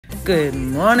Good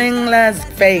morning, Las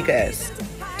Vegas.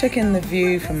 Took in the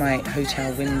view from my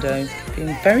hotel window,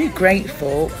 being very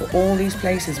grateful for all these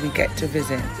places we get to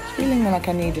visit. Feeling like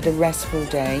I needed a restful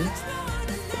day,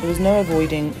 but there was no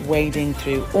avoiding wading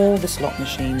through all the slot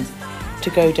machines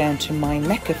to go down to my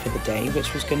mecca for the day,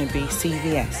 which was going to be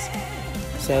CVS.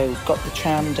 So got the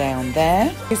tram down there.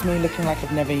 Here's me looking like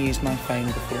I've never used my phone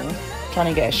before,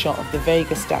 trying to get a shot of the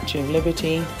Vegas Statue of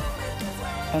Liberty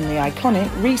and the iconic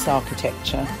Reese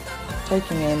architecture,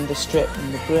 taking in the strip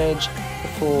and the bridge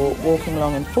before walking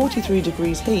along in 43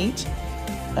 degrees heat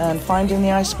and finding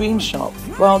the ice cream shop.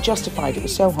 Well, justified, it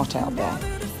was so hot out there.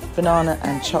 Banana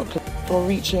and chocolate before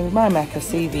reaching my mecca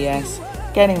CVS,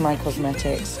 getting my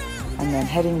cosmetics, and then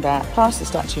heading back past the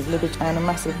Statue of Liberty and a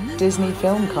massive Disney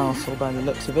film castle by the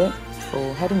looks of it,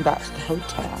 before heading back to the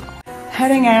hotel.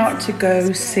 Heading out to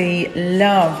go see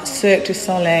Love, Cirque Du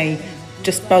Soleil,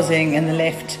 just buzzing in the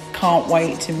lift. Can't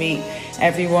wait to meet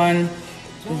everyone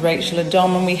with Rachel and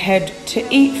Dom, and we head to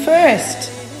eat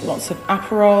first. Lots of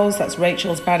Aperols, that's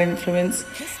Rachel's Bad Influence,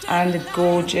 and a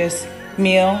gorgeous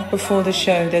meal before the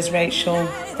show. There's Rachel,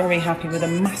 very happy with a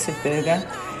massive burger,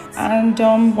 and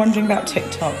Dom wondering about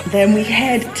TikTok. Then we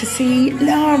head to see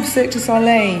Love, Cirque Du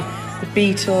Soleil, the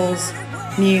Beatles,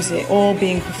 music, all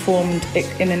being performed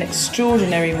in an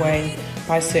extraordinary way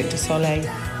by Cirque Du Soleil.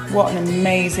 What an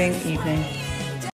amazing evening.